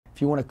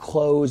if you want to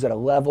close at a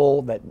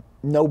level that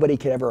nobody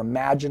could ever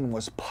imagine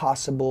was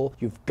possible,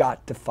 you've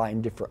got to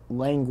find different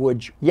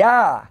language.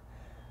 Yeah.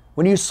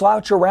 When you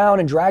slouch around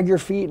and drag your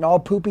feet in all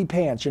poopy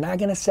pants, you're not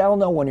going to sell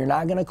no one. You're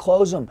not going to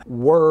close them.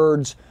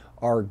 Words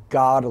are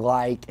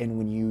godlike, and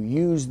when you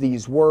use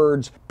these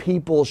words,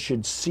 people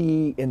should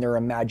see in their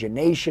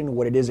imagination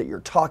what it is that you're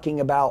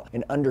talking about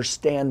and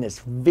understand this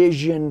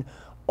vision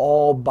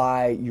all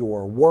by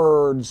your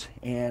words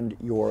and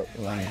your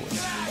language.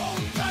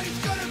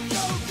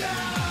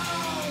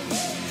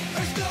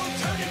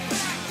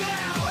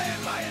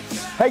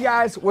 Hey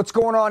guys, what's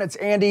going on? It's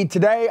Andy.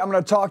 Today I'm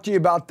going to talk to you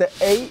about the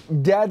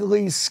 8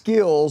 deadly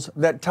skills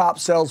that top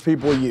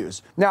salespeople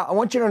use. Now, I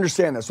want you to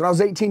understand this. When I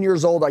was 18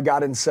 years old, I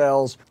got in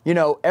sales. You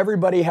know,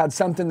 everybody had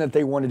something that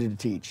they wanted to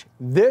teach.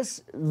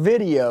 This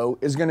video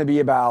is going to be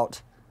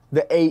about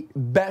the 8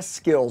 best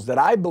skills that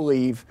I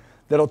believe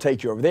that'll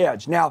take you over the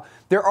edge. Now,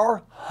 there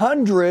are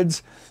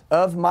hundreds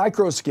of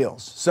micro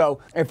skills. So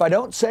if I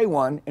don't say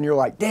one and you're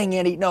like, dang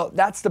Andy, no,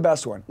 that's the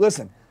best one.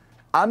 Listen,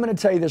 I'm going to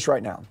tell you this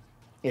right now.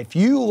 If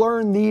you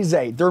learn these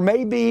 8, there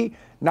may be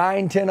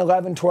 9, 10,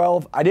 11,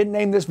 12. I didn't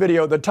name this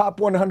video, the top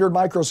 100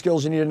 micro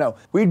skills you need to know.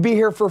 We'd be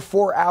here for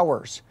 4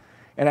 hours.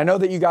 And I know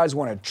that you guys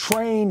want to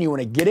train, you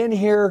want to get in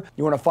here,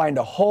 you want to find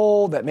a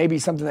hole that may be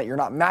something that you're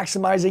not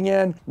maximizing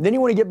in. Then you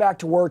want to get back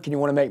to work and you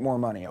want to make more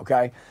money,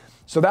 okay?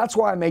 So that's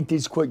why I make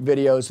these quick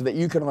videos so that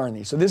you can learn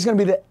these. So this is going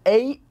to be the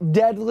 8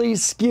 deadly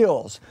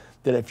skills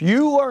that if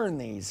you learn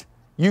these,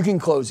 you can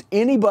close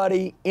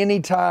anybody,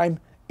 anytime,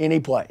 any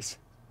place.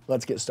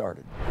 Let's get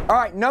started. All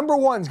right, number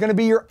 1 is going to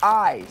be your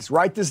eyes.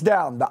 Write this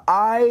down. The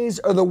eyes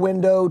are the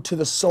window to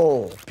the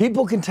soul.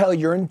 People can tell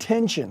your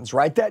intentions.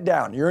 Write that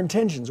down. Your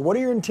intentions. What are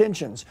your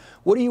intentions?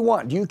 What do you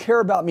want? Do you care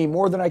about me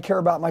more than I care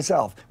about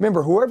myself?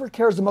 Remember, whoever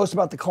cares the most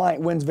about the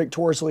client wins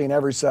victoriously in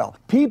every sale.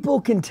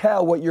 People can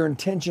tell what your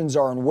intentions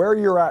are and where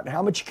you're at and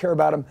how much you care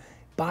about them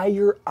by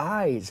your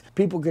eyes.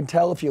 People can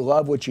tell if you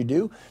love what you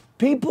do.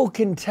 People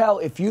can tell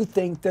if you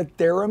think that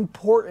they're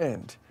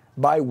important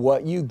by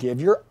what you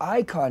give your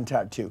eye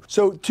contact to.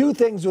 So 2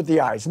 things with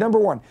the eyes. Number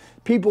 1,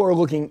 people are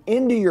looking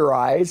into your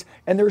eyes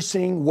and they're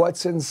seeing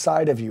what's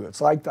inside of you.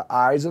 It's like the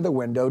eyes are the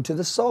window to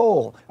the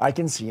soul. I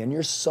can see in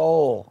your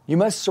soul. You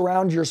must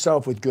surround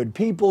yourself with good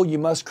people. You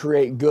must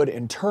create good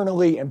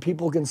internally, and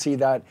people can see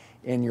that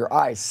in your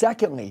eyes.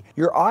 Secondly,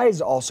 your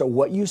eyes also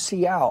what you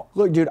see out.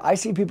 Look, dude, I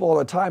see people all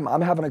the time. I'm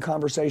having a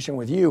conversation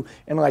with you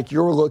and like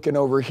you're looking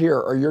over here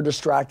or you're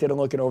distracted and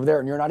looking over there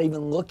and you're not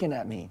even looking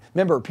at me.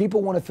 Remember,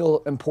 people want to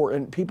feel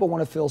important. People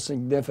want to feel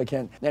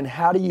significant. And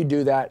how do you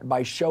do that?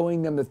 By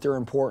showing them that they're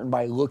important,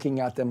 by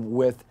looking at them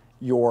with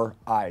your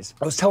eyes.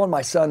 I was telling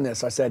my son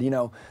this. I said, you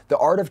know, the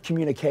art of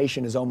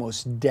communication is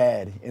almost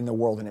dead in the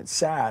world, and it's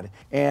sad.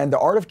 And the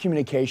art of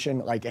communication,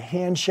 like a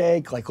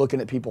handshake, like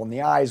looking at people in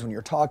the eyes when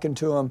you're talking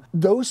to them,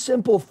 those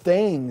simple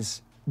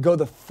things go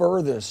the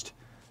furthest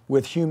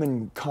with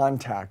human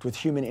contact, with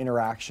human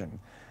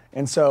interaction.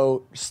 And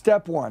so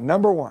step 1,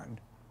 number 1,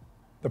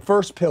 the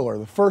first pillar,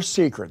 the first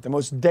secret, the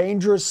most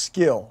dangerous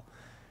skill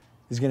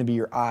is going to be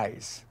your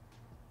eyes.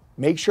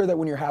 Make sure that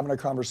when you're having a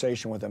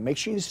conversation with them, make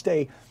sure you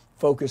stay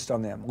focused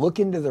on them. Look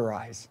into their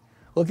eyes.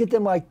 Look at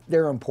them like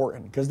they're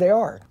important, because they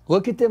are.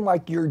 Look at them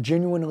like you're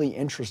genuinely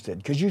interested,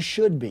 because you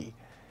should be.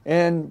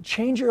 And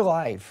change your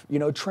life, you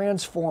know,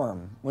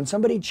 transform. When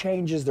somebody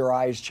changes, their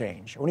eyes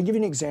change. I want to give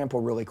you an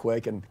example really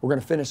quick, and we're going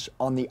to finish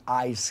on the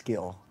eye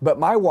skill. But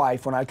my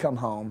wife, when I come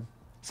home,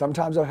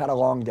 sometimes I've had a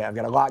long day. I've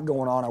got a lot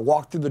going on. I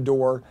walk through the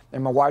door,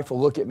 and my wife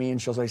will look at me,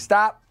 and she'll say,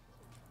 stop,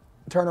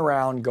 turn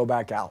around, go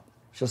back out.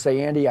 She'll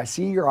say, Andy, I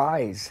see your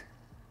eyes.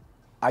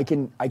 I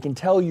can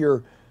tell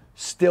you're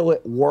still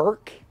at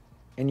work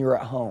and you're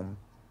at home.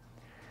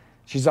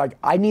 She's like,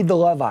 I need the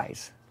love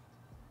eyes.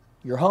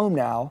 You're home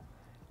now.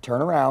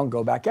 Turn around,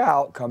 go back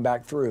out, come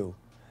back through.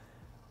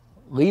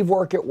 Leave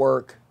work at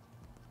work.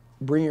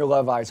 Bring your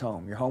love eyes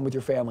home. You're home with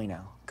your family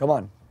now. Come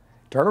on,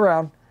 turn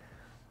around.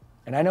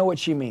 And I know what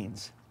she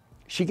means.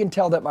 She can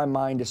tell that my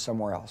mind is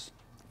somewhere else.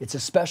 It's a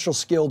special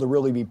skill to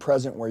really be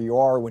present where you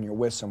are when you're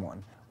with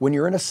someone. When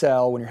you're in a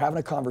cell, when you're having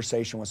a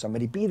conversation with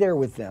somebody, be there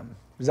with them.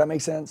 Does that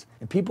make sense?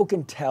 And people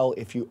can tell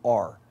if you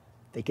are.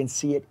 They can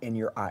see it in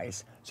your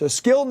eyes. So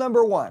skill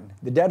number 1,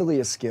 the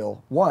deadliest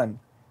skill, 1,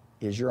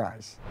 is your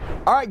eyes.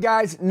 All right,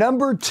 guys,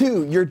 number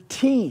 2, your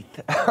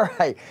teeth. All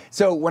right,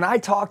 so when I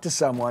talk to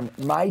someone,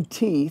 my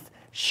teeth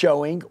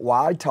showing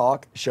while I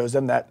talk shows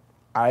them that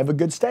I have a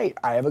good state.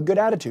 I have a good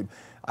attitude.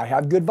 I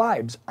have good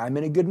vibes. I'm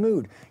in a good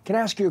mood. Can I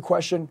ask you a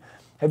question?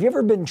 Have you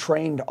ever been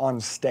trained on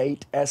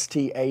state,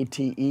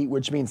 S-T-A-T-E,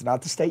 which means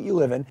not the state you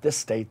live in, the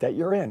state that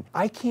you're in?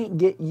 I can't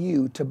get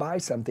you to buy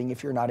something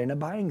if you're not in a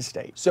buying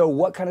state. So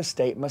what kind of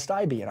state must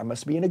I be in? I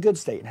must be in a good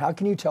state. And how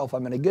can you tell if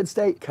I'm in a good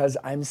state? Because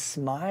I'm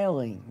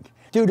smiling.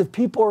 Dude, if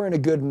people are in a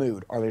good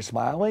mood, are they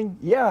smiling?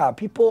 Yeah,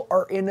 people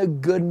are in a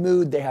good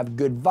mood. They have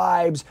good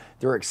vibes.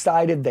 They're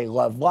excited. They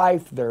love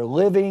life. They're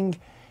living.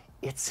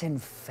 It's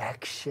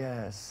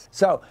infectious.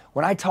 So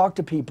when I talk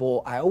to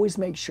people, I always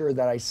make sure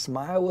that I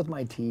smile with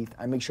my teeth.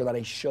 I make sure that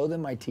I show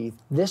them my teeth.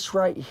 This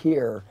right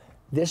here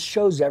This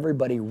shows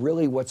everybody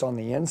really what's on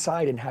the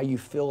inside and how you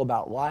feel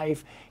about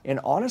life and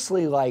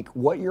honestly like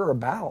what you're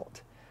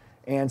about.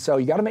 And so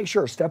you got to make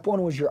sure step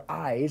one was your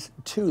eyes.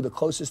 Two, the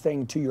closest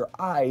thing to your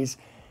eyes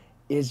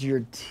is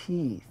your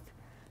teeth.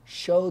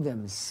 Show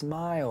them,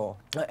 smile.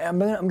 I'm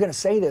going to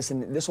say this,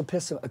 and this will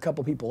piss a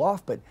couple people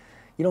off, but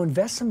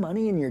invest some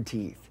money in your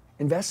teeth.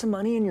 Invest some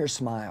money in your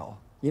smile.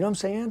 You know what I'm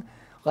saying?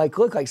 Like,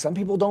 look, like some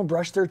people don't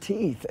brush their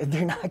teeth.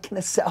 They're not going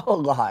to sell a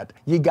lot.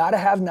 You got to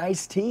have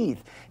nice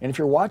teeth. And if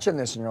you're watching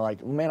this and you're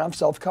like, man, I'm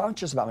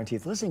self-conscious about my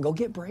teeth. Listen, go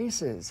get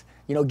braces.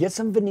 Get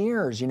some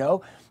veneers,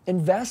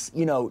 Invest,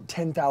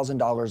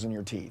 $10,000 in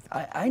your teeth.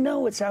 I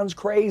know it sounds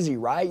crazy,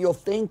 right? You'll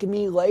thank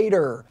me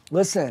later.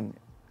 Listen,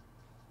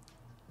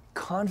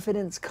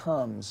 confidence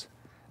comes,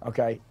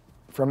 okay,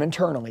 from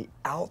internally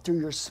out through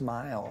your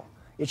smile.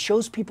 It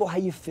shows people how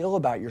you feel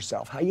about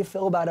yourself, how you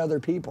feel about other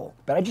people.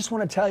 But I just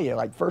want to tell you,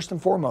 like, first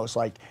and foremost,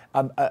 like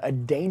a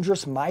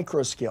dangerous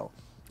micro skill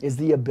is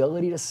the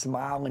ability to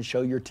smile and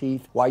show your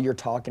teeth while you're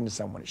talking to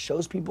someone. It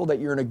shows people that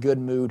you're in a good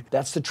mood.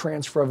 That's the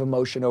transfer of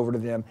emotion over to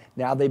them.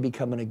 Now they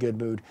become in a good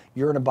mood.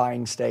 You're in a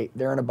buying state.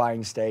 They're in a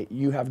buying state.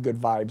 You have good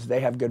vibes.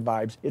 They have good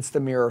vibes. It's the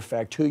mirror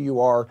effect. Who you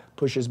are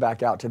pushes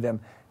back out to them.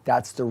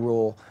 That's the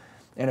rule.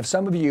 And if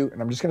some of you,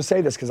 and I'm just going to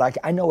say this because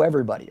I know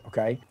everybody,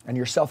 okay? And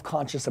you're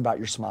self-conscious about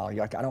your smile.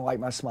 You're like, I don't like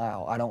my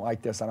smile. I don't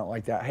like this. I don't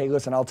like that. Hey,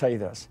 listen, I'll tell you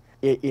this.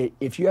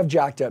 If you have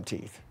jacked up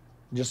teeth,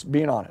 just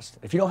being honest,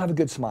 if you don't have a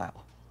good smile,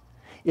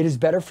 it is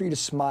better for you to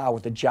smile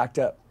with a jacked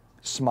up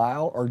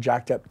smile or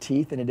jacked up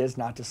teeth than it is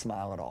not to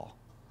smile at all.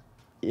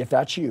 If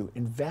that's you,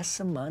 invest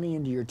some money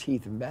into your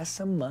teeth. Invest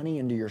some money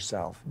into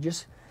yourself.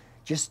 Just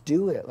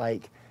do it.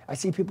 Like, I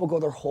see people go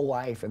their whole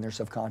life and they're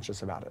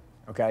self-conscious about it.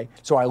 Okay,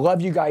 so I love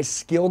you guys.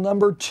 Skill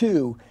number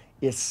 2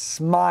 is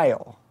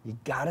smile. You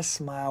gotta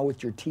smile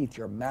with your teeth.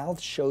 Your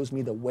mouth shows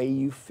me the way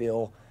you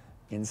feel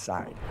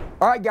inside.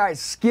 All right,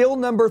 guys, skill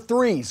number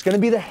 3 is gonna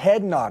be the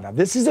head nod. Now,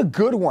 this is a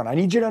good one. I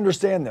need you to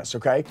understand this,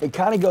 okay? It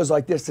kind of goes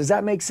like this. Does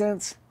that make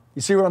sense?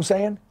 You see what I'm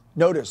saying?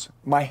 Notice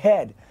my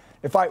head.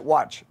 If I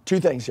watch, 2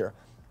 things here.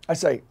 I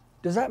say,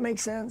 does that make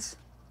sense?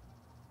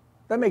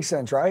 That makes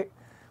sense, right?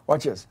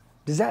 Watch this.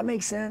 Does that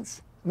make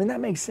sense? I mean,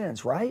 that makes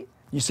sense, right?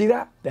 You see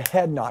that? The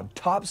head nod.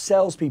 Top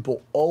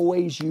salespeople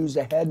always use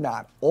a head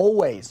nod.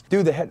 Always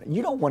do the head.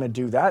 You don't want to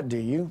do that, do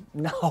you?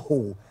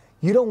 No,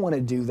 you don't want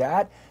to do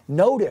that.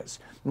 Notice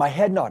my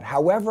head nod.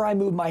 However I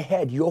move my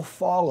head, you'll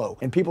follow.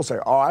 And people say,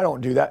 oh, I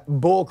don't do that.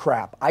 Bull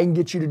crap. I can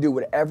get you to do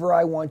whatever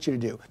I want you to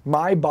do.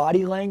 My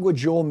body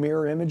language, you'll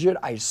mirror image it.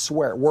 I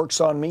swear it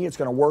works on me. It's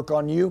going to work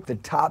on you. The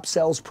top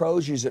sales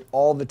pros use it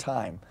all the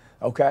time.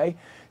 Okay?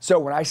 So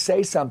when I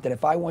say something,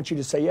 if I want you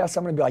to say yes,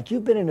 I'm going to be like,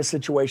 you've been in a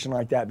situation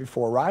like that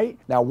before, right?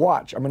 Now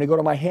watch, I'm going to go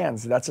to my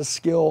hands. That's a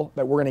skill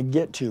that we're going to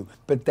get to.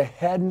 But the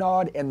head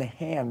nod and the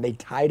hand, they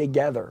tie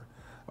together,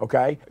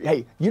 okay?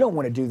 Hey, you don't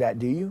want to do that,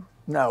 do you?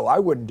 No, I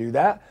wouldn't do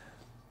that.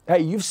 Hey,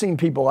 you've seen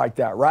people like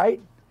that,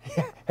 right?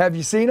 Have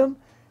you seen them?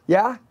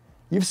 Yeah?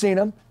 You've seen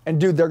them. And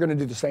dude, they're going to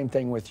do the same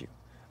thing with you,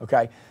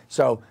 okay?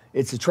 So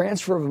it's a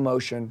transfer of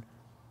emotion,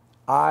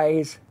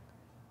 eyes,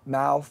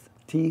 mouth,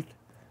 teeth,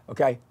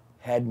 okay?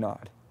 Head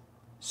nod.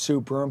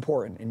 Super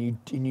important. And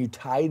you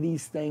tie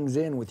these things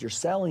in with your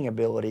selling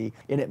ability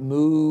and it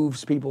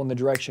moves people in the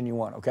direction you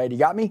want. Okay, do you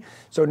got me?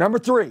 So number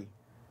 3,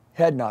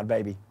 head nod,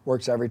 baby.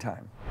 Works every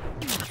time.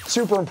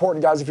 Super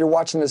important, guys. If you're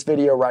watching this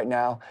video right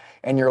now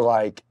and you're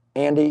like,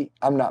 Andy,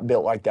 I'm not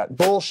built like that.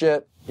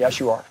 Bullshit. Yes,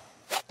 you are.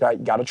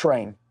 Okay, got to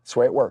train. That's the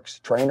way it works.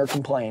 Train or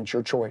complain, it's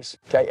your choice.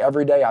 Okay,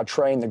 every day I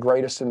train the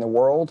greatest in the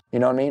world. You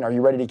know what I mean? Are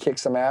you ready to kick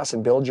some ass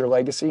and build your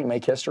legacy and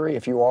make history?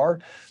 If you are,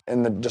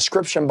 in the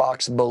description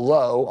box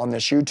below on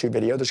this YouTube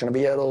video, there's going to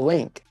be a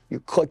link.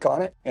 You click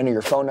on it, enter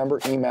your phone number,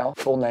 email,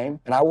 full name,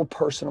 and I will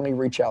personally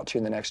reach out to you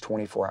in the next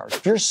 24 hours.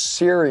 If you're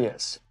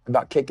serious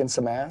about kicking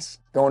some ass,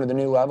 going to the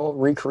new level,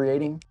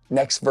 recreating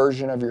next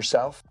version of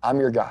yourself, I'm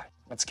your guy.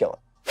 Let's kill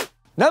it.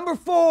 Number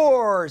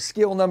 4,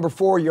 skill number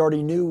 4, you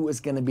already knew was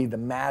going to be the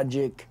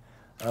magic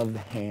of the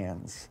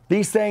hands.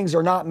 These things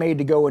are not made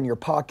to go in your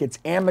pockets.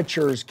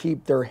 Amateurs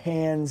keep their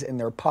hands in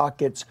their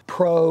pockets.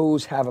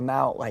 Pros have them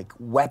out like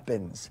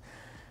weapons.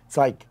 It's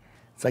like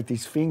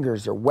these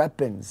fingers are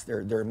weapons.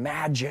 They're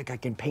magic. I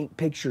can paint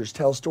pictures,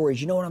 tell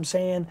stories. You know what I'm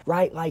saying?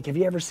 Right? Like, have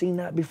you ever seen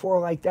that before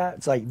like that?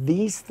 It's like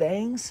these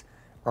things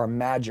are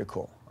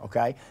magical,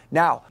 okay?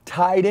 Now,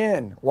 tied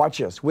in, watch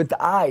this, with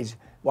the eyes.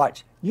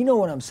 Watch, you know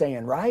what I'm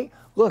saying, right?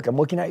 Look, I'm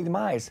looking at you in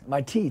my eyes,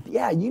 my teeth.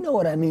 Yeah, you know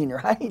what I mean,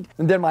 right?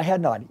 And then my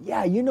head nod.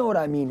 Yeah, you know what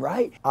I mean,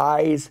 right?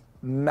 Eyes,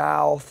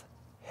 mouth,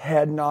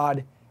 head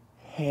nod,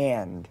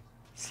 hand.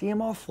 See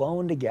them all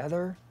flowing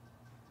together?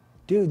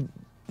 Dude,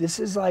 this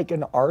is like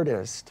an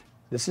artist.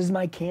 This is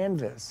my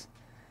canvas.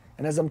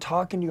 And as I'm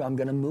talking to you, I'm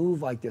gonna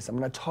move like this. I'm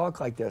gonna talk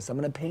like this. I'm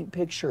gonna paint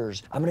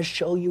pictures. I'm gonna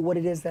show you what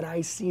it is that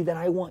I see that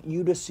I want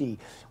you to see.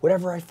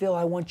 Whatever I feel,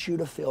 I want you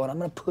to feel, and I'm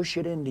gonna push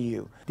it into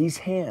you. These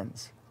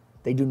hands,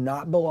 they do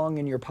not belong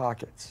in your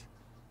pockets.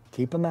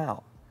 Keep them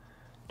out.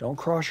 Don't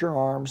cross your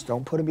arms.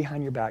 Don't put them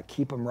behind your back.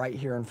 Keep them right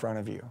here in front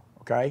of you,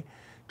 okay?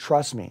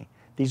 Trust me.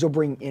 These will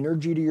bring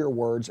energy to your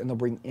words and they'll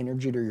bring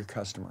energy to your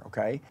customer,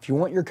 okay? If you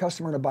want your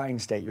customer in a buying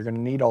state, you're gonna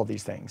need all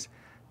these things.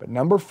 But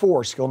number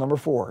 4, skill number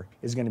 4,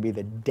 is gonna be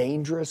the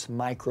dangerous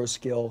micro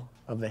skill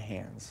of the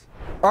hands.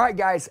 All right,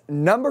 guys,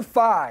 number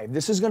 5.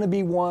 This is gonna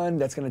be one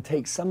that's gonna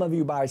take some of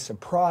you by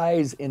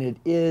surprise, and it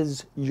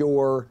is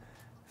your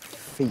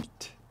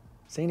feet.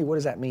 Sandy, what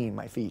does that mean,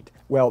 my feet?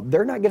 Well,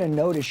 they're not gonna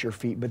notice your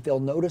feet, but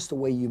they'll notice the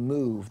way you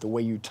move, the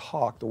way you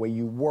talk, the way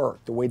you work,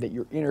 the way that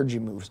your energy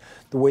moves,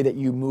 the way that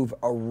you move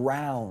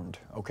around,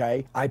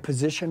 okay? I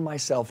position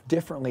myself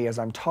differently as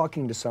I'm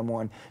talking to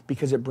someone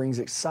because it brings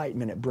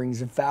excitement, it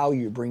brings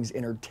value, it brings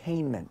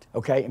entertainment,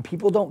 okay? And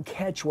people don't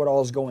catch what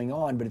all is going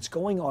on, but it's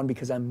going on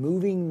because I'm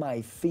moving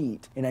my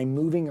feet and I'm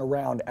moving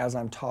around as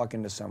I'm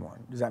talking to someone.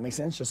 Does that make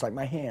sense? Just like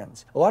my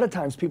hands. A lot of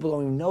times people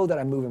don't even know that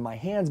I'm moving my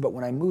hands, but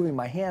when I'm moving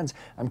my hands,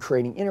 I'm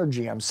creating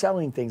energy, I'm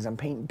selling things, I'm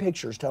painting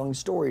pictures, telling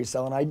stories,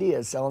 selling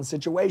ideas, selling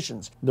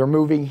situations. They're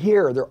moving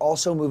here. They're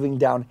also moving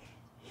down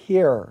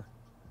here.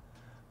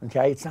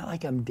 Okay? It's not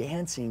like I'm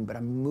dancing, but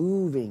I'm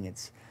moving.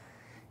 It's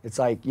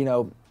like, you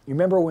know, you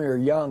remember when we were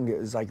young, it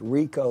was like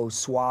Rico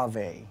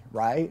Suave,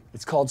 right?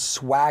 It's called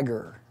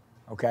swagger.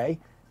 Okay?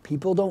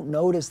 People don't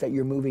notice that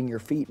you're moving your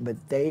feet, but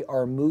they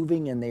are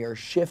moving and they are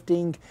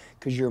shifting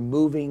because you're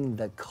moving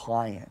the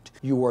client.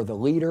 You are the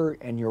leader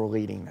and you're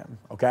leading them.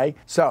 Okay?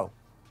 So,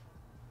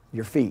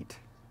 your feet.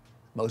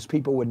 Most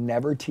people would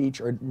never teach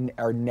or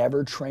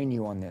never train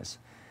you on this.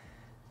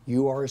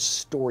 You are a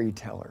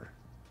storyteller,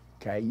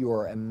 okay? You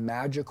are a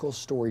magical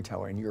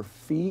storyteller, and your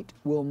feet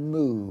will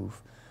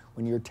move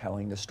when you're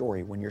telling the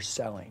story, when you're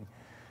selling.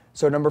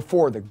 So number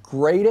 4, the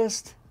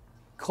greatest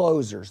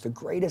closers, the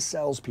greatest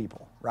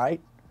salespeople,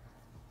 right?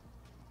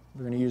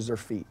 They're gonna use their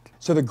feet.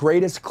 So the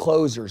greatest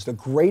closers, the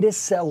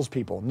greatest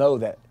salespeople know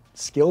that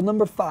skill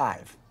number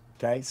 5,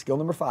 okay? Skill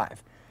number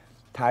 5,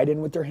 tied in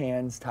with their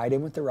hands, tied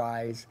in with their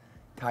eyes,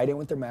 tied in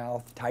with their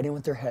mouth, tied in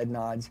with their head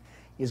nods,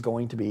 is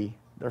going to be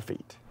their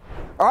feet.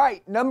 All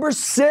right, number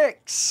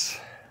 6.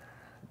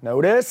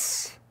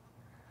 Notice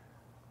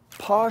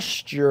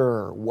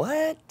posture.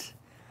 What?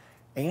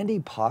 Andy,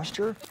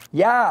 posture?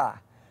 Yeah.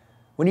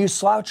 When you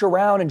slouch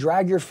around and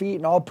drag your feet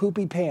in all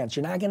poopy pants,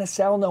 you're not gonna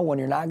sell no one,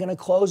 you're not gonna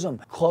close them.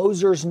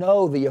 Closers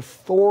know the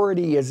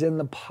authority is in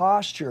the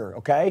posture,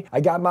 okay?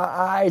 I got my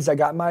eyes, I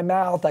got my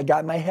mouth, I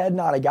got my head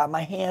nod, I got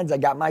my hands, I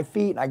got my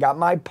feet, and I got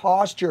my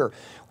posture.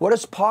 What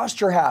does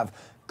posture have?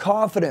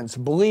 Confidence,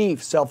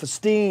 belief,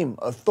 self-esteem,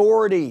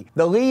 authority,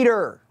 the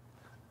leader,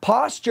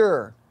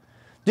 posture.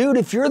 Dude,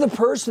 if you're the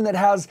person that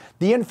has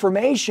the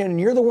information and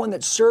you're the one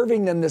that's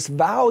serving them this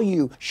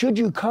value, should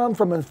you come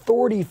from an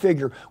authority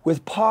figure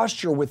with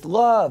posture, with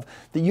love,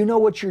 that you know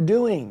what you're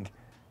doing?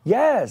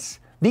 Yes,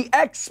 the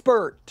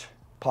expert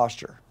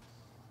posture.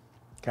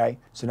 Okay,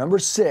 so number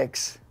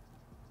 6,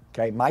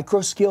 okay, micro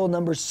skill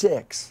number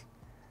 6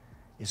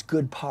 is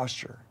good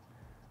posture.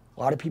 A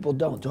lot of people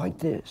don't. They're like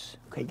this.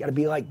 Okay, you gotta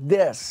be like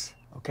this.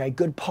 Okay,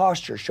 good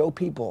posture, show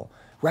people.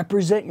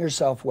 Represent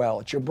yourself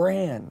well, it's your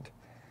brand.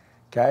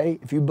 Okay,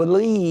 if you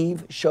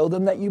believe, show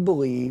them that you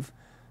believe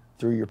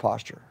through your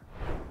posture.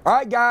 All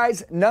right,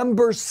 guys,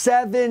 number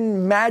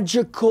 7,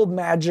 magical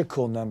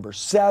number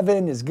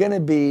 7 is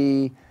gonna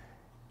be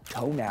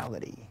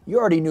tonality. You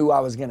already knew I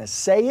was gonna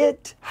say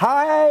it.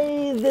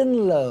 High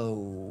then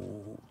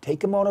low. Take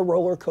them on a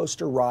roller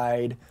coaster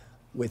ride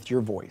with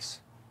your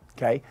voice,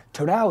 okay?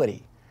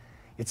 Tonality.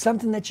 It's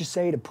something that you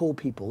say to pull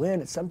people in.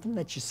 It's something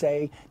that you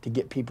say to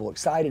get people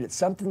excited. It's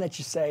something that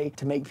you say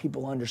to make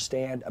people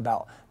understand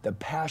about the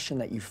passion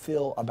that you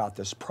feel about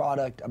this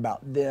product,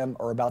 about them,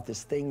 or about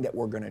this thing that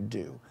we're gonna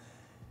do.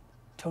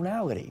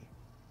 Tonality.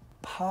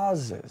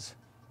 Pauses.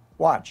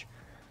 Watch.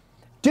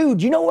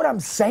 Dude, you know what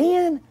I'm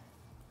saying?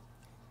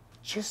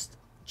 Just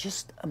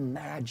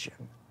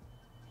imagine.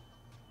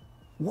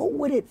 What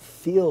would it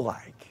feel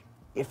like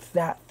if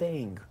that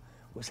thing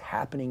was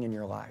happening in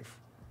your life?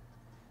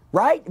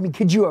 Right? I mean,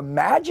 could you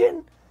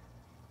imagine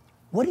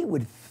what it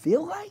would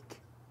feel like?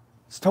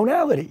 It's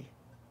tonality.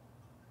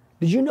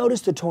 Did you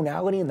notice the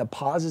tonality and the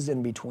pauses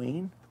in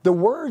between? The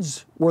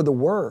words were the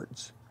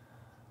words,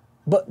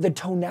 but the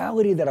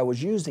tonality that I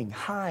was using,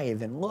 high,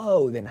 then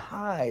low, then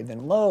high,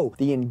 then low,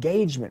 the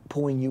engagement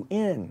pulling you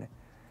in.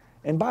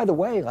 And by the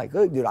way, like,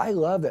 look, dude, I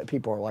love that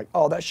people are like,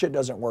 oh, that shit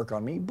doesn't work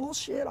on me.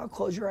 Bullshit, I'll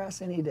close your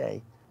ass any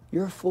day.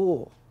 You're a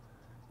fool.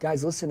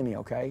 Guys, listen to me,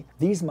 okay?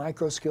 These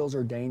micro skills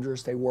are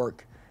dangerous. They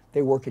work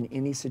in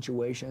any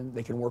situation.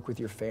 They can work with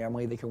your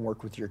family. They can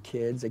work with your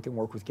kids. They can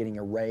work with getting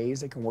a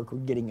raise. They can work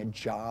with getting a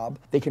job.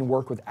 They can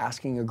work with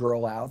asking a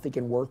girl out. They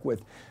can work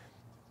with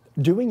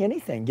doing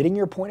anything, getting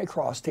your point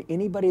across to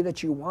anybody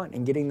that you want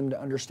and getting them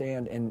to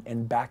understand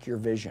and back your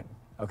vision,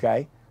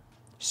 okay?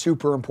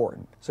 Super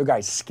important. So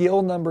guys,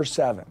 skill number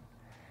 7.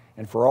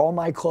 And for all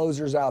my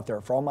closers out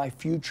there, for all my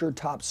future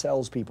top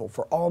salespeople,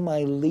 for all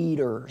my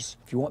leaders,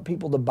 if you want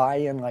people to buy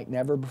in like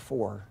never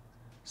before,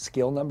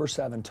 skill number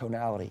 7,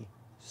 tonality.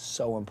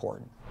 So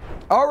important.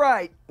 All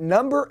right,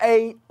 number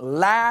 8,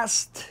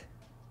 last,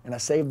 and I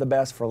saved the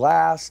best for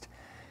last.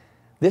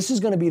 This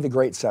is gonna be the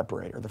great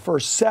separator. The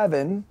first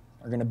 7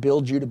 are gonna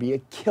build you to be a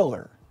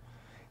killer.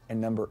 And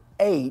number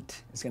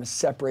 8 is going to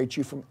separate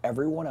you from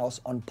everyone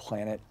else on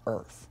planet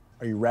Earth.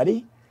 Are you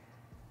ready?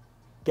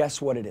 Guess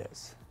what it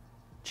is?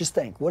 Just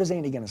think, what is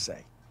Andy going to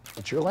say?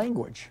 It's your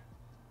language.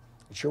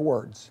 It's your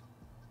words.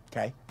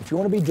 Okay? If you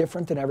want to be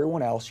different than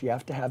everyone else, you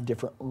have to have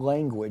different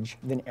language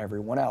than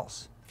everyone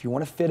else. If you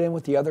want to fit in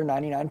with the other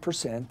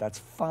 99%, that's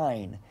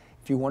fine.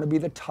 If you want to be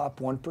the top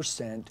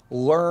 1%,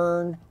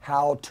 learn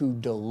how to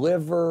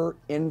deliver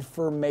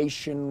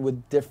information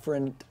with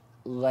different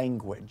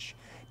language,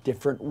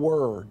 different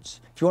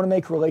words. If you want to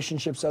make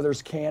relationships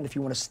others can't, if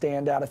you want to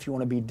stand out, if you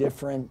want to be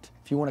different,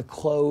 if you want to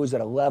close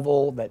at a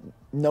level that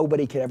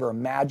nobody could ever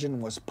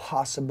imagine was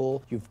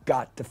possible, you've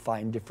got to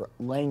find different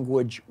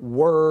language.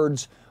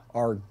 Words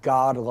are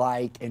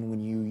godlike, and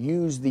when you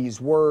use these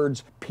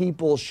words,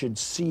 people should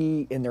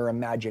see in their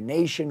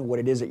imagination what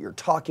it is that you're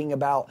talking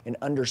about and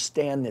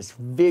understand this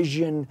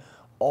vision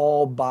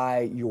all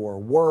by your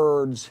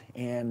words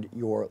and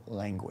your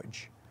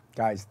language.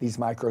 Guys, these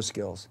micro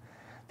skills,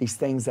 these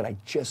things that I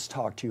just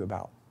talked to you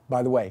about.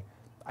 By the way,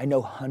 I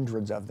know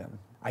hundreds of them.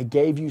 I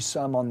gave you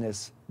some on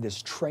this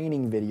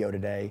training video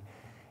today,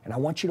 and I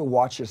want you to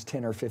watch this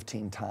 10 or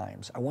 15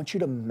 times. I want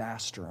you to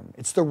master them.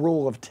 It's the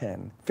rule of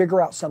 10.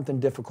 Figure out something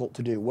difficult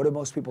to do. What do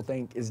most people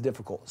think is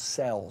difficult?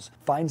 Sales.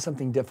 Find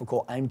something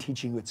difficult. I'm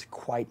teaching you it's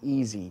quite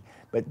easy,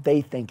 but they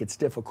think it's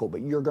difficult,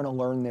 but you're gonna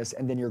learn this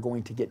and then you're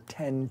going to get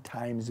 10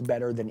 times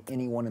better than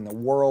anyone in the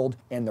world,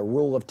 and the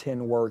rule of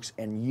 10 works,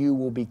 and you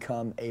will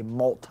become a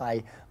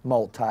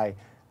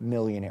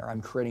multi-millionaire.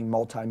 I'm creating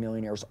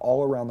multi-millionaires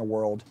all around the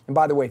world. And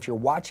by the way, if you're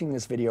watching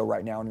this video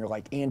right now and you're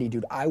like, Andy,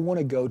 dude, I want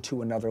to go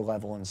to another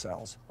level in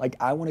sales. Like,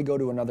 I want to go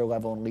to another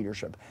level in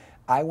leadership.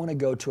 I want to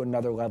go to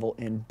another level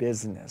in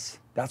business.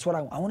 That's what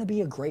I want to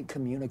be a great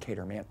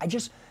communicator, man. I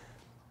just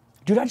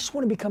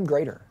want to become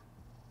greater.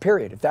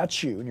 Period. If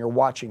that's you and you're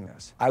watching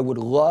this, I would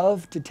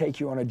love to take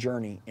you on a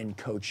journey and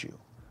coach you.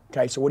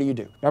 Okay, so what do you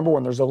do? Number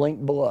 1, there's a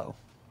link below.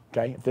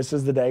 Okay, if this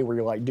is the day where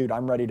you're like, dude,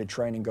 I'm ready to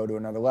train and go to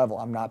another level.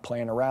 I'm not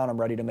playing around. I'm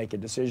ready to make a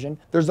decision.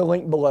 There's a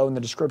link below in the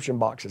description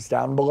box. It's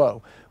down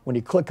below. When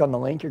you click on the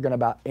link, you're going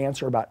to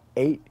answer about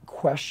 8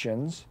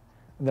 questions.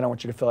 And then I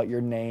want you to fill out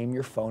your name,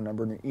 your phone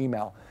number, and your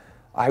email.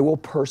 I will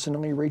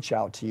personally reach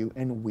out to you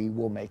and we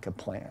will make a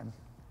plan.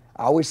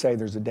 I always say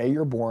there's a day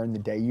you're born, the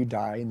day you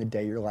die, and the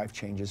day your life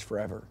changes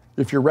forever.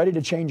 If you're ready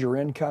to change your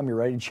income, you're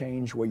ready to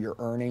change what you're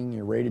earning,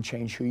 you're ready to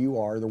change who you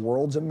are, the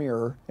world's a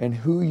mirror, and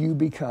who you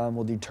become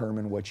will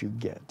determine what you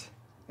get.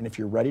 And if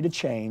you're ready to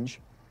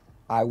change,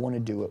 I want to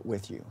do it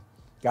with you.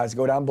 Guys,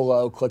 go down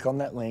below, click on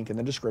that link in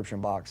the description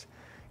box,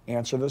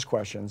 answer those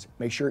questions,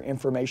 make sure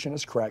information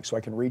is correct so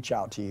I can reach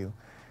out to you.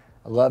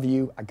 I love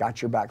you. I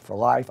got your back for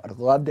life. I'd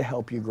love to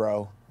help you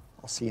grow.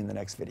 I'll see you in the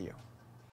next video.